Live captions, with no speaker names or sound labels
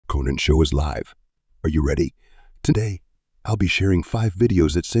Conan show is live. Are you ready? Today, I'll be sharing 5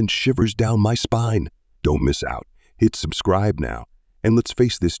 videos that send shivers down my spine. Don't miss out. Hit subscribe now, and let's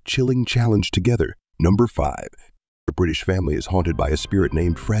face this chilling challenge together. Number 5. A British family is haunted by a spirit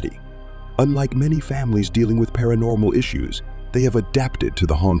named Freddy. Unlike many families dealing with paranormal issues, they have adapted to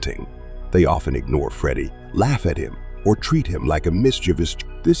the haunting. They often ignore Freddy, laugh at him, or treat him like a mischievous.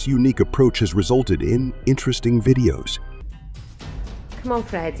 This unique approach has resulted in interesting videos. Come on,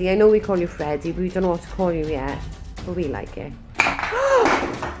 Freddy. I know we call you Freddy, but we don't know what to call you yet. But we like it.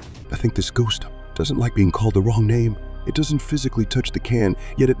 I think this ghost doesn't like being called the wrong name. It doesn't physically touch the can,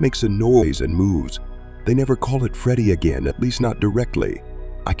 yet it makes a noise and moves. They never call it Freddy again, at least not directly.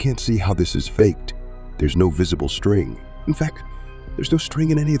 I can't see how this is faked. There's no visible string. In fact, there's no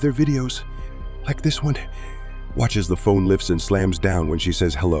string in any of their videos. Like this one. Watch as the phone lifts and slams down when she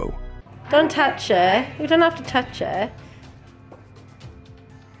says hello. Don't touch her. You don't have to touch her.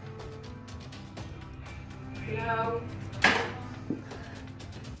 No.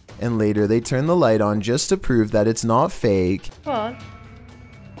 And later they turn the light on just to prove that it's not fake. Come on.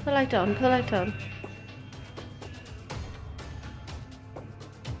 Put the light on. Put the light on.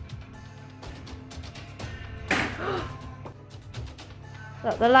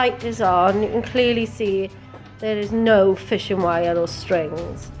 Look, the light is on. You can clearly see there is no fishing wire or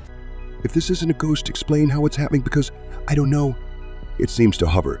strings. If this isn't a ghost, explain how it's happening, because I don't know. It seems to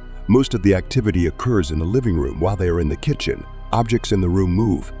hover. Most of the activity occurs in the living room while they are in the kitchen. Objects in the room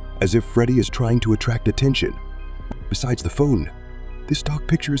move, as if Freddy is trying to attract attention. Besides the phone, this stock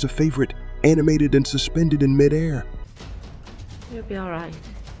picture is a favorite, animated and suspended in midair. You'll be alright.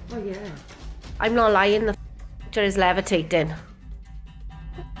 Oh yeah. I'm not lying, the picture is levitating.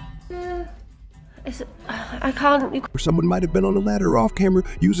 I can't. Someone might have been on a ladder off camera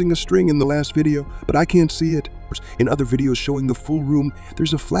using a string in the last video, but I can't see it. In other videos showing the full room,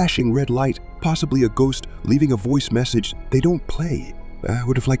 there's a flashing red light, possibly a ghost leaving a voice message. They don't play. I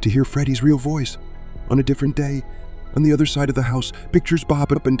would have liked to hear Freddy's real voice. On a different day, on the other side of the house, pictures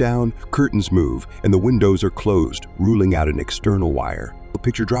bob up and down, curtains move, and the windows are closed, ruling out an external wire. The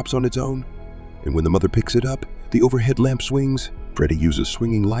picture drops on its own, and when the mother picks it up, the overhead lamp swings. Freddy uses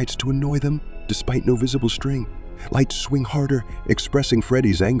swinging lights to annoy them, despite no visible string. Lights swing harder, expressing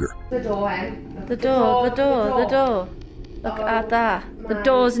Freddy's anger. The door, the door. Look at that. The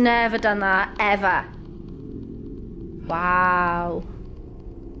door's never done that, ever. Wow.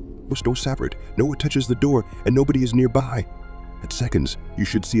 No severed, no one touches the door, and nobody is nearby. At seconds, you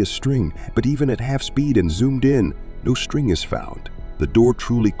should see a string, but even at half speed and zoomed in, no string is found. The door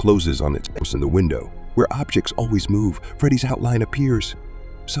truly closes on its own in the window. Where objects always move, Freddy's outline appears.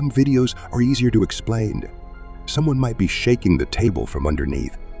 Some videos are easier to explain. Someone might be shaking the table from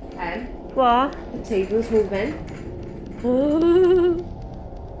underneath. What? The table's moving.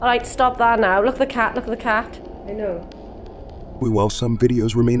 Alright, stop that now. Look at the cat, look at the cat. I know. While some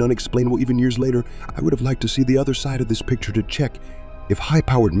videos remain unexplainable even years later, I would have liked to see the other side of this picture to check if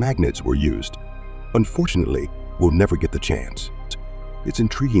high-powered magnets were used. Unfortunately, we'll never get the chance. It's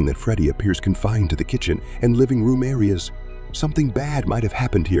intriguing that Freddy appears confined to the kitchen and living room areas. Something bad might have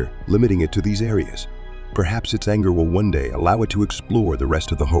happened here, limiting it to these areas. Perhaps its anger will one day allow it to explore the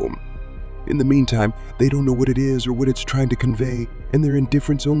rest of the home. In the meantime, they don't know what it is or what it's trying to convey, and their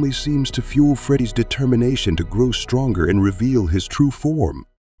indifference only seems to fuel Freddy's determination to grow stronger and reveal his true form.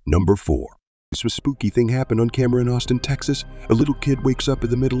 Number 4. This spooky thing happened on camera in Austin, Texas. A little kid wakes up in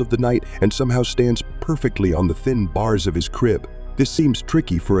the middle of the night and somehow stands perfectly on the thin bars of his crib. This seems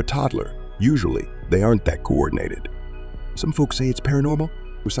tricky for a toddler. Usually, they aren't that coordinated. Some folks say it's paranormal.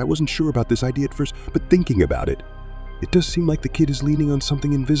 I wasn't sure about this idea at first, but thinking about it, it does seem like the kid is leaning on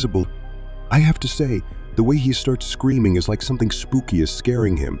something invisible. I have to say, the way he starts screaming is like something spooky is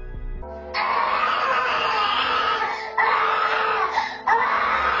scaring him.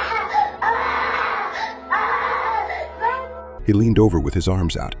 He leaned over with his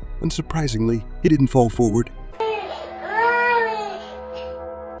arms out. Unsurprisingly, he didn't fall forward.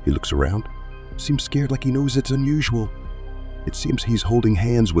 He looks around, seems scared, like he knows it's unusual. It seems he's holding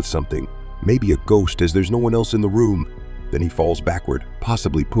hands with something, maybe a ghost, as there's no one else in the room. Then he falls backward,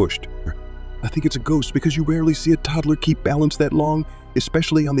 possibly pushed. I think it's a ghost because you rarely see a toddler keep balance that long,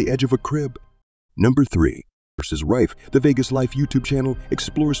 especially on the edge of a crib. Number 3. Versus Rife, the Vegas Life YouTube channel,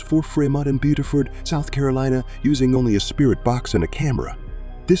 explores Fort Fremont and Beaufort, South Carolina, using only a spirit box and a camera.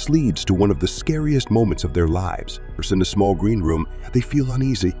 This leads to one of the scariest moments of their lives. In a small green room, they feel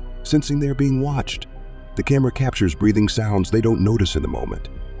uneasy, sensing they're being watched. The camera captures breathing sounds they don't notice in the moment.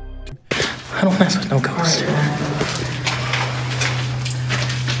 I don't mess with no ghost.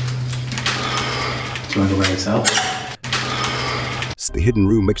 Do you want to go by yourself? The hidden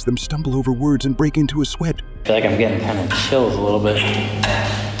room makes them stumble over words and break into a sweat. I feel like I'm getting kind of chills a little bit.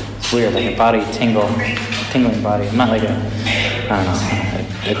 It's weird, like a body tingling body. I'm not like a, I don't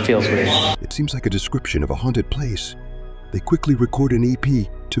know, it feels weird. It seems like a description of a haunted place. They quickly record an EP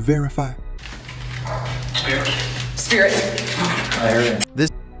to verify. Spirit. I heard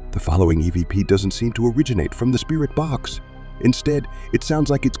it. The following EVP doesn't seem to originate from the spirit box. Instead, it sounds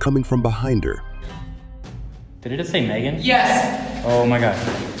like it's coming from behind her. Did it just say Megan? Yes. Oh my god.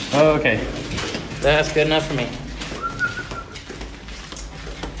 Oh, okay. That's good enough for me.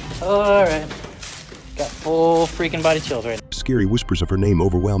 Alright. Got full freaking body chills right now. Scary whispers of her name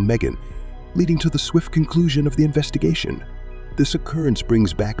overwhelm Megan, leading to the swift conclusion of the investigation. This occurrence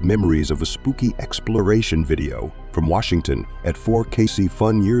brings back memories of a spooky exploration video from Washington at 4KC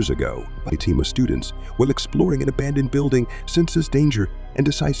Fun years ago. A team of students, while exploring an abandoned building, senses danger and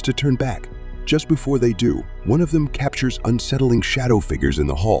decides to turn back. Just before they do, one of them captures unsettling shadow figures in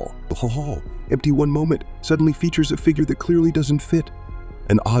the hall. The hall, empty one moment, suddenly features a figure that clearly doesn't fit.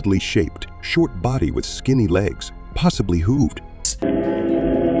 An oddly shaped, short body with skinny legs, possibly hooved.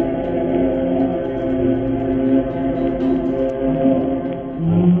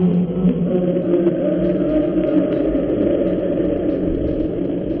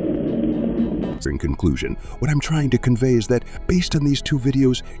 In conclusion, what I'm trying to convey is that, based on these two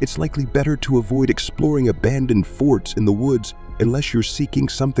videos, it's likely better to avoid exploring abandoned forts in the woods unless you're seeking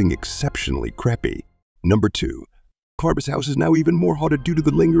something exceptionally creepy. Number 2. Carver's house is now even more haunted due to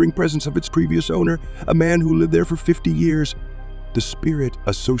the lingering presence of its previous owner, a man who lived there for 50 years. The spirit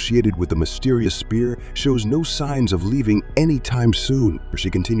associated with the mysterious spear shows no signs of leaving anytime soon. She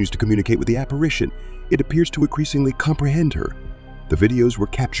continues to communicate with the apparition. It appears to increasingly comprehend her. The videos were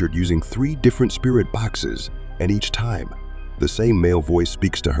captured using 3 different spirit boxes, and each time, the same male voice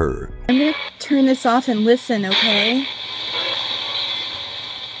speaks to her. I'm gonna turn this off and listen, okay?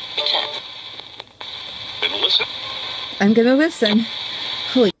 I'm gonna listen.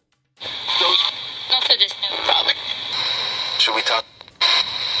 Holy. Also just no problem. Should we talk?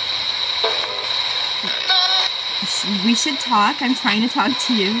 We should talk. I'm trying to talk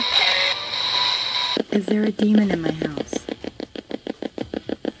to you. Is there a demon in my house?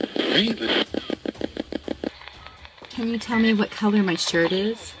 Can you tell me what color my shirt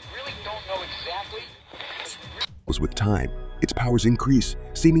is? Really don't know exactly. With time, its powers increase,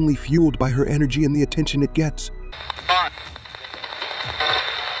 seemingly fueled by her energy and the attention it gets.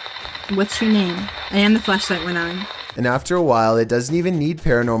 What's your name? And the flashlight went on. And after a while, it doesn't even need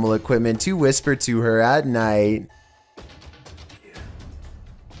paranormal equipment to whisper to her at night.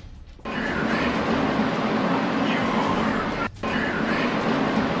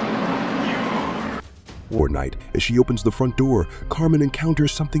 One night, as she opens the front door, Carmen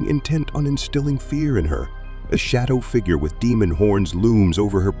encounters something intent on instilling fear in her. A shadow figure with demon horns looms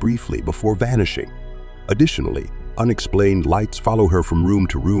over her briefly before vanishing. Additionally, unexplained lights follow her from room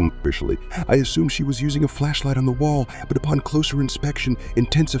to room. Officially, I assume she was using a flashlight on the wall, but upon closer inspection,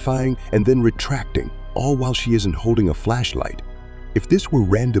 intensifying and then retracting, all while she isn't holding a flashlight. If this were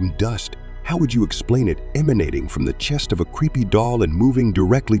random dust, how would you explain it emanating from the chest of a creepy doll and moving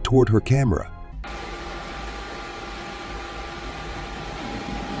directly toward her camera?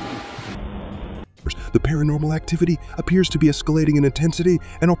 The paranormal activity appears to be escalating in intensity,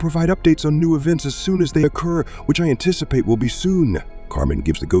 and I'll provide updates on new events as soon as they occur, which I anticipate will be soon. Carmen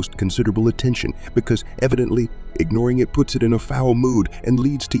gives the ghost considerable attention because, evidently, ignoring it puts it in a foul mood and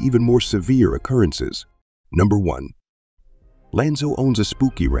leads to even more severe occurrences. Number 1. Lanzo owns a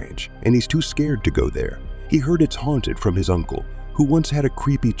spooky ranch, and he's too scared to go there. He heard it's haunted from his uncle, who once had a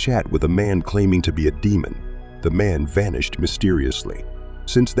creepy chat with a man claiming to be a demon. The man vanished mysteriously.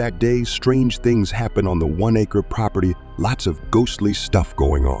 Since that day, strange things happen on the 1-acre property, lots of ghostly stuff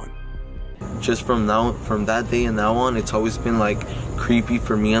going on. Just from that day and now on, it's always been like creepy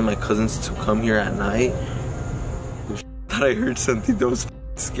for me and my cousins to come here at night. That I heard something that was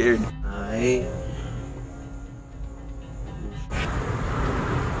scared. Do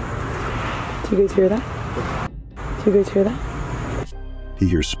you guys hear that? Do you guys hear that? He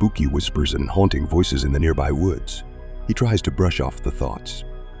hears spooky whispers and haunting voices in the nearby woods. He tries to brush off the thoughts.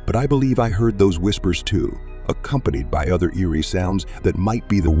 But I believe I heard those whispers too, accompanied by other eerie sounds that might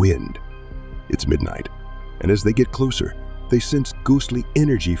be the wind. It's midnight, and as they get closer, they sense ghostly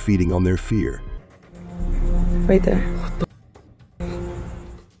energy feeding on their fear. Right there.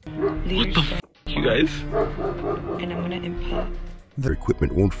 What the f***, you guys? And I'm gonna impact. Their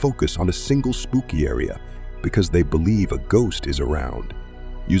equipment won't focus on a single spooky area because they believe a ghost is around.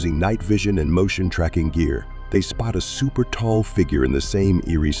 Using night vision and motion tracking gear, they spot a super tall figure in the same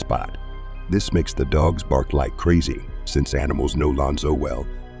eerie spot. This makes the dogs bark like crazy. Since animals know Lonzo well,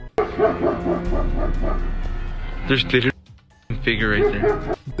 There's literally a figure right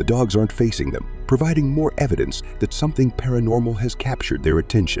there. the dogs aren't facing them, providing more evidence that something paranormal has captured their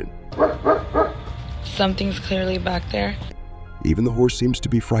attention. Something's clearly back there. Even the horse seems to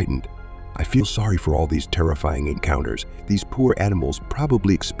be frightened. I feel sorry for all these terrifying encounters. These poor animals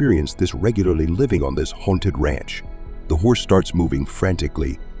probably experience this regularly living on this haunted ranch. The horse starts moving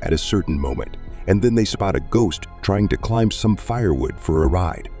frantically at a certain moment, and then they spot a ghost trying to climb some firewood for a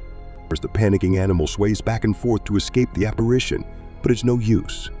ride. As the panicking animal sways back and forth to escape the apparition, but it's no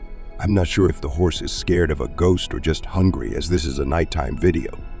use. I'm not sure if the horse is scared of a ghost or just hungry, as this is a nighttime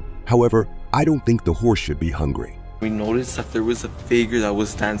video. However, I don't think the horse should be hungry. We noticed that there was a figure that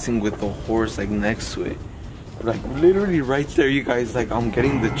was dancing with the horse like next to it. Like literally right there, you guys. Like I'm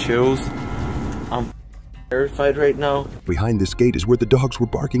getting the chills. I'm terrified right now. Behind this gate is where the dogs were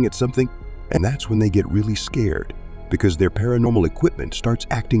barking at something, and that's when they get really scared because their paranormal equipment starts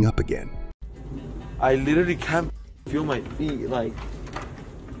acting up again. I literally can't feel my feet. Like,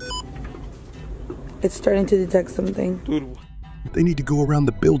 It's starting to detect something. dude. They need to go around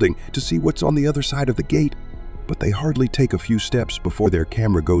the building to see what's on the other side of the gate, but they hardly take a few steps before their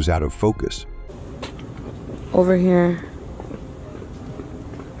camera goes out of focus. Over here.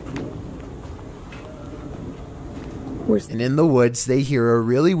 And in the woods, they hear a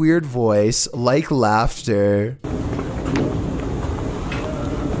really weird voice, like laughter.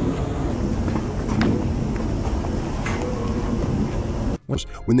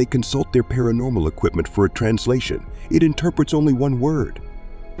 When they consult their paranormal equipment for a translation, it interprets only one word.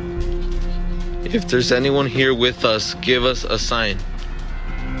 If there's anyone here with us, give us a sign.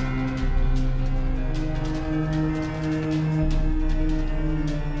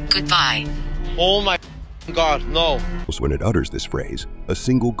 Goodbye. Oh my God, no. When it utters this phrase, a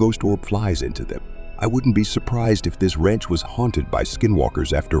single ghost orb flies into them. I wouldn't be surprised if this ranch was haunted by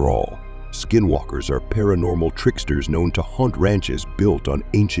skinwalkers after all. Skinwalkers are paranormal tricksters known to haunt ranches built on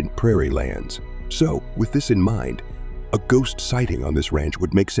ancient prairie lands. So, with this in mind, a ghost sighting on this ranch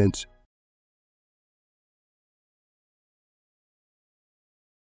would make sense